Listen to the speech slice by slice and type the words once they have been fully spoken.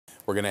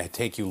We're going to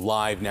take you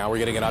live now. We're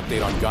getting an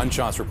update on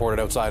gunshots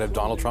reported outside of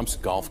Donald Trump's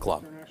golf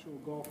club. International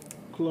Golf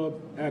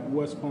Club at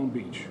West Palm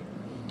Beach.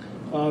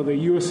 The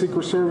U.S.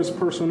 Secret Service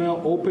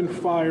personnel opened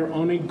fire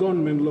on a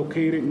gunman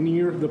located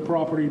near the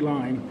property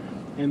line,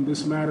 and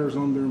this matter is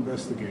under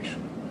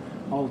investigation.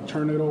 I'll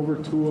turn it over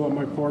to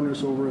my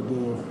partners over at the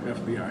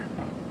FBI.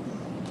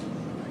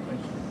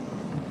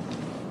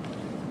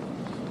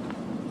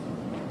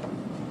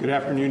 Good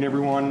afternoon,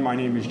 everyone. My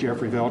name is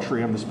Jeffrey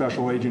Veltri. I'm the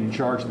special agent in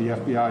charge of the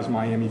FBI's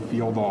Miami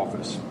field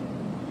office.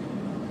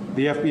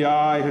 The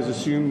FBI has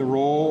assumed the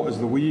role as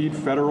the lead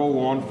federal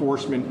law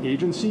enforcement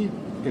agency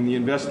in the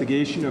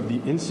investigation of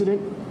the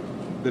incident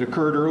that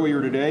occurred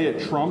earlier today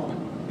at Trump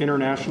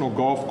International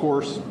Golf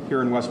Course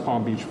here in West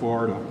Palm Beach,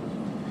 Florida.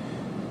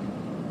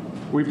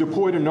 We've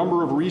deployed a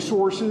number of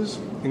resources,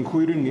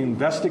 including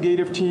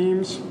investigative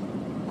teams,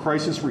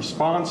 crisis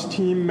response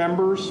team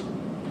members,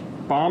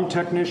 bomb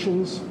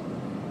technicians,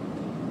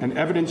 and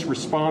evidence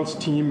response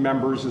team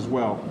members as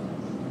well.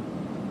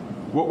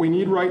 What we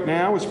need right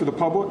now is for the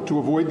public to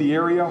avoid the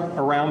area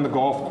around the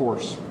golf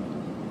course.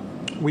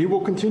 We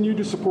will continue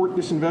to support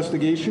this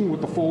investigation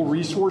with the full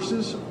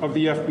resources of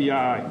the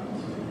FBI,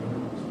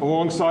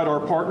 alongside our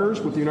partners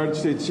with the United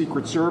States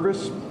Secret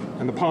Service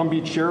and the Palm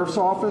Beach Sheriff's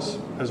Office,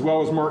 as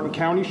well as Martin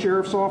County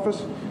Sheriff's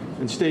Office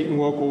and state and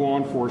local law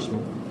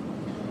enforcement.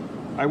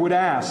 I would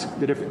ask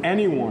that if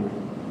anyone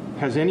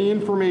has any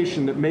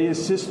information that may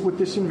assist with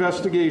this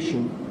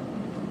investigation,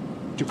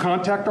 to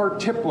contact our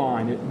tip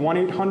line at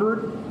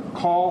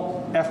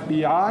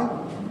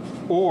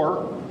 1-800-CALL-FBI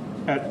or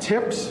at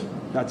tips,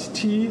 that's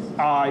TIPS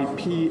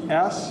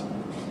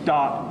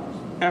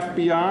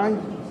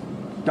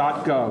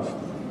 .FBI.gov.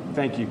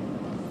 Thank you.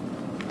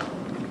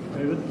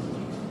 David?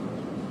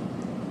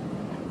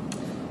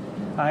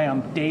 Hi,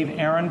 I'm Dave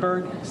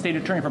Ehrenberg, State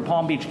Attorney for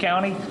Palm Beach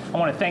County. I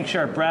want to thank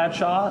Sheriff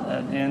Bradshaw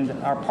and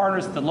our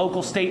partners at the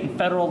local, state, and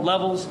federal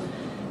levels.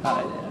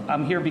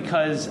 I'm here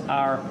because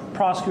our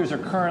prosecutors are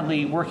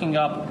currently working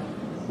up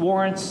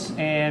warrants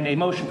and a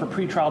motion for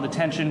pretrial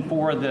detention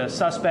for the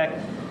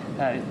suspect.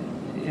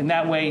 In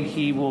that way,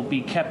 he will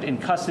be kept in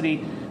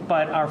custody.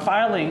 But our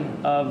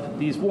filing of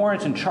these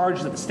warrants and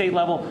charges at the state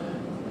level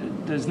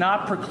does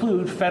not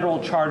preclude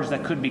federal charges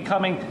that could be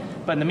coming.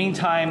 But in the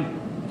meantime,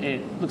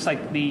 it looks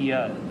like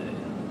the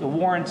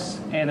warrants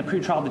and the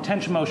pretrial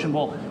detention motion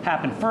will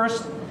happen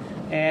first.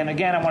 And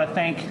again, I want to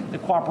thank the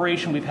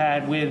cooperation we've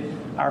had with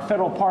our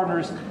federal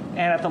partners and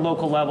at the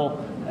local level.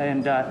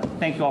 And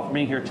thank you all for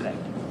being here today.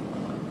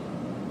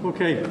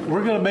 Okay,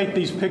 we're going to make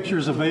these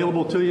pictures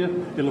available to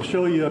you. It'll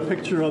show you a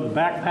picture of the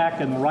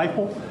backpack and the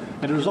rifle.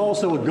 And there's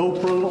also a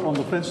GoPro on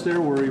the fence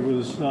there where he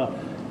was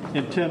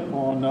intent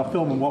on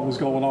filming what was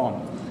going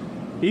on.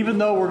 Even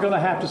though we're going to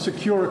have to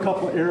secure a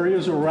couple of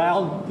areas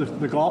around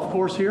the golf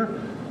course here,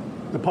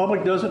 the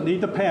public doesn't need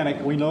to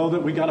panic. We know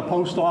that we got a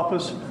post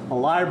office, a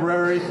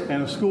library,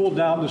 and a school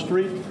down the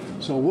street.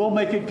 So we'll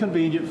make it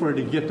convenient for you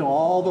to get to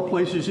all the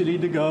places you need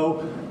to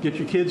go, get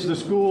your kids to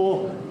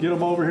school, get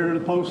them over here to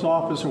the post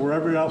office or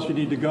wherever else you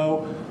need to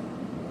go.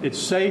 It's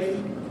safe.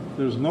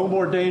 There's no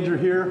more danger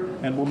here,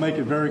 and we'll make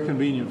it very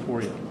convenient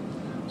for you.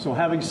 So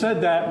having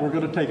said that, we're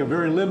going to take a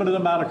very limited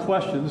amount of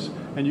questions,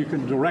 and you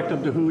can direct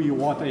them to who you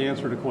want to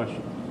answer the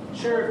question.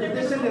 Sheriff, did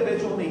this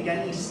individual make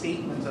any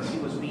statements as he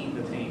was being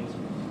detained?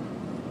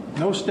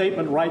 No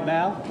statement right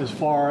now as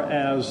far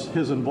as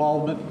his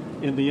involvement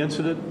in the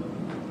incident,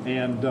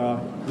 and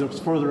there's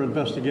further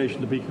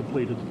investigation to be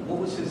completed. What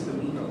was his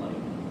demeanor like?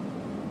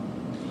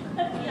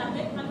 Yeah,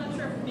 I'm not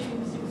sure if maybe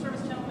the Secret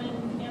Service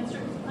gentleman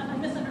answered. I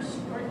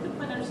misunderstood, or I couldn't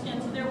quite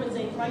understand. So there was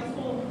a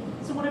rifle.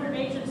 So one of your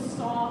agents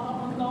saw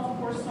on the golf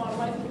course saw a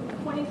rifle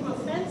pointing to a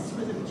fence.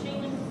 Was it a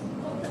chain link?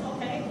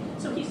 Okay,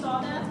 so he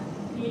saw that,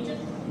 the agent.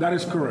 That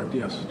is correct.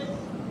 Yes.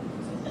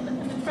 And the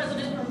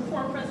president or the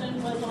former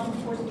president was on the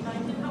course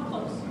behind him. How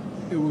close?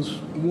 It was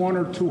 1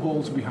 or 2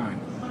 holes behind.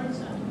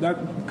 100%. That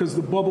because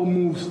the bubble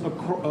moves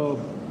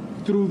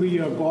through the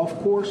golf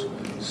course,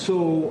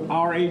 so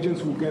our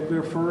agents will get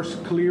there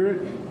first, clear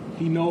it.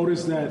 He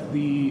noticed that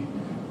the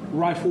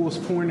rifle was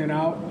pointed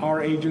out.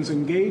 Our agents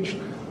engaged.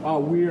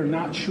 We are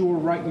not sure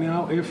right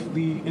now if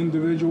the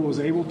individual was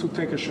able to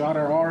take a shot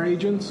at our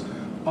agents,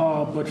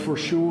 but for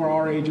sure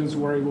our agents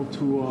were able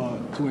to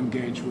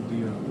engage with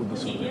the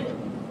subject.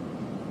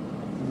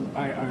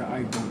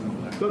 I don't know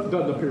that.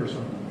 Doesn't appear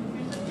so.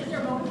 Is there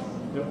a moment?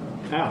 Yep.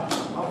 Now,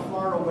 how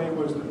far away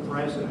was the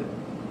president?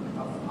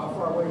 How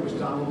far away was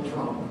Donald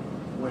Trump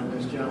when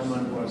this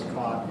gentleman was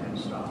caught and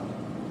stopped?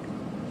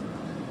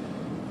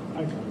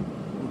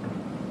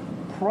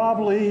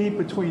 Probably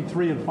between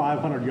 300 and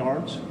 500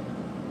 yards,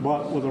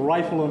 but with a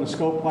rifle and a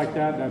scope like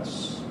that,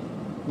 that's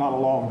not a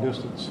long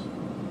distance.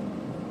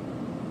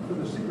 For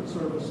the Secret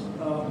Service,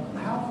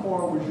 how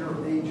far was your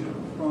agent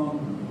from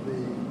the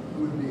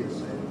would-be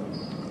assailant?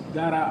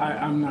 That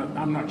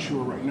I'm not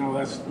sure right now.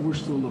 We're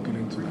still looking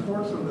into it.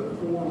 Reports of the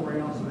 4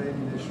 rounds of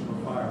ammunition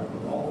were fired.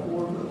 Were all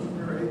 4 of those from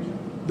your agent?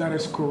 That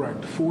is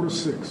correct. 4 to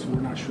 6.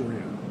 We're not sure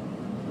yet.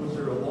 Was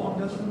there a long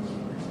distance?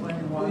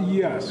 Explaining why?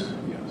 Yes.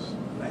 Yes.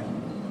 Thank you.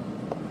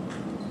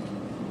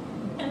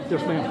 And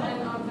Yes, ma'am.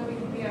 And on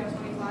WPF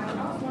 25,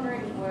 I was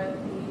wondering what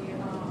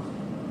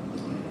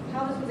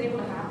how this was able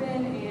to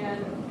happen,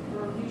 and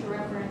for future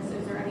reference,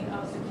 is there any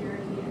up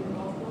security in the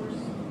golf course?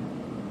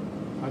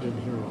 I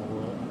didn't hear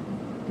all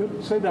that.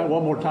 Good. Say that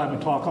one more time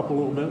and talk up a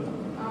little bit.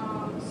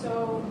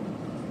 So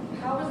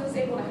how was this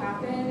able to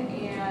happen,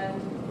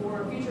 and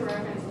for future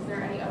reference, is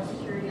there any up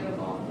security in the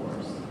golf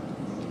course?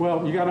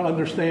 Well, you got to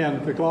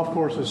understand the golf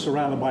course is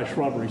surrounded by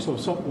shrubbery. So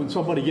when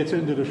somebody gets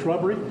into the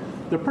shrubbery,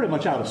 they're pretty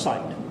much out of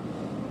sight.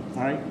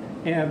 All right?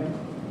 And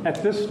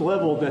at this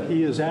level that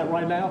he is at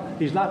right now,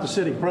 he's not the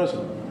sitting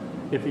president.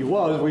 If he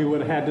was, we would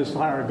have had this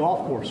entire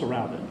golf course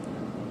around it.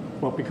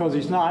 But because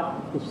he's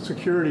not, the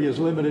security is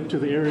limited to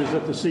the areas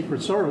that the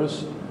Secret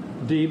Service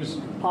deems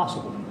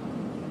possible.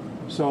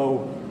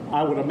 So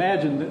I would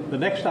imagine that the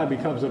next time he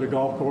comes to the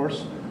golf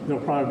course,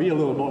 there'll probably be a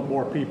little bit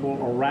more people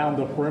around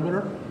the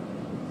perimeter.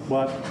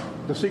 But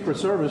the Secret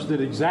Service did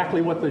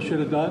exactly what they should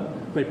have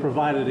done. They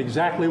provided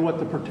exactly what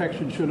the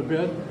protection should have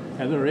been,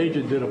 and their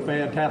agent did a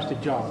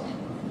fantastic job.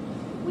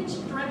 Which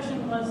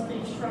direction was the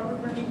shrubbery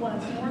where he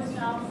was? North,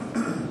 south?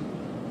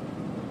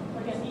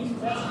 I guess east,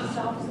 west, and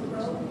south is the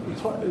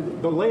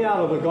road? The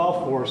layout of the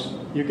golf course,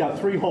 you've got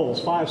 3 holes,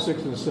 5,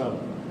 6, and 7.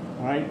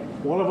 All right?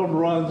 One of them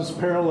runs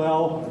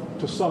parallel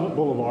to Summit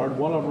Boulevard.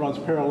 One of them runs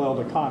parallel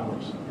to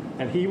Congress.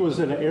 And he was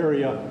in an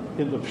area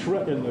in the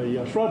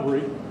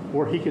shrubbery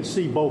where he could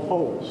see both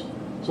holes.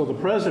 So the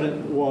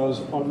president was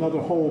another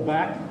hole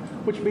back,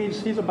 which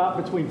means he's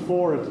about between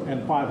 400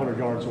 and 500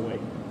 yards away.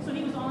 So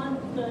he was on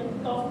the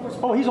golf course?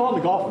 Oh, he's on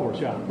the golf course,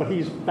 yeah, but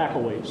he's back a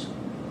ways.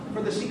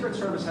 For the Secret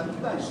Service, have you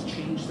guys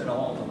changed at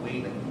all the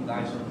way that you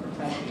guys are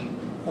protecting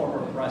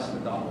former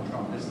President Donald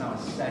Trump? This is now a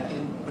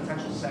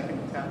potential second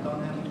attempt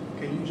on him.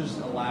 Can you just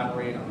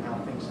elaborate on how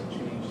things have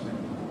changed and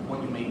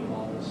what you make of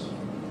all this?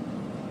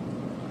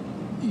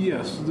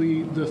 Yes,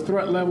 the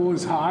threat level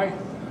is high.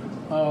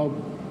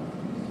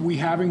 We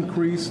have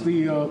increased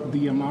the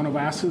amount of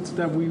assets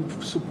that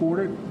we've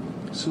supported,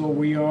 so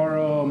we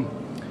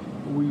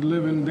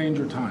live in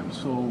danger times.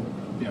 So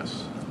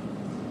yes.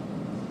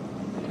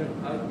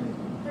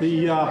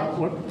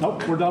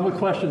 We're done with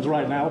questions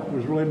right now.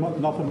 There's really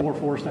nothing more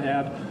for us to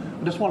add.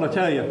 I just want to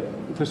tell you,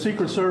 the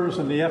Secret Service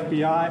and the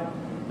FBI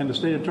and the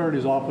State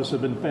Attorney's Office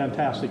have been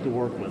fantastic to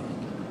work with.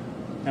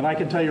 And I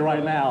can tell you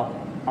right now,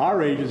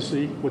 our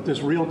agency with this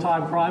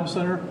real-time crime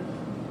center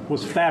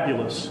was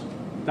fabulous.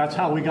 That's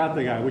how we got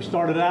the guy. We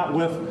started out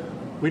with,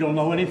 we don't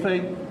know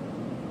anything,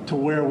 to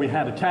where we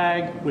had a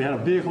tag, we had a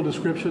vehicle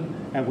description,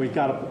 and we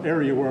got an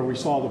area where we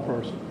saw the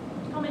person.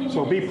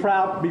 So be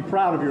proud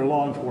of your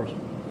law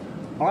enforcement.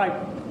 All right.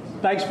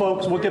 Thanks,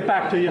 folks. We'll get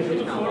back to you.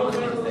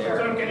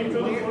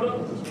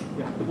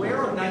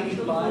 Where on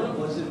 95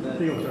 was it that...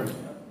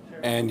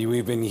 And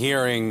we've been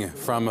hearing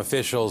from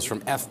officials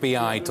from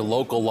FBI to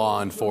local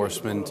law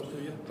enforcement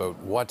about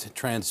what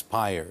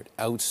transpired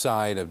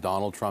outside of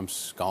Donald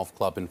Trump's golf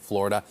club in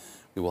Florida.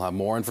 We will have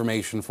more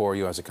information for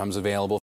you as it comes available.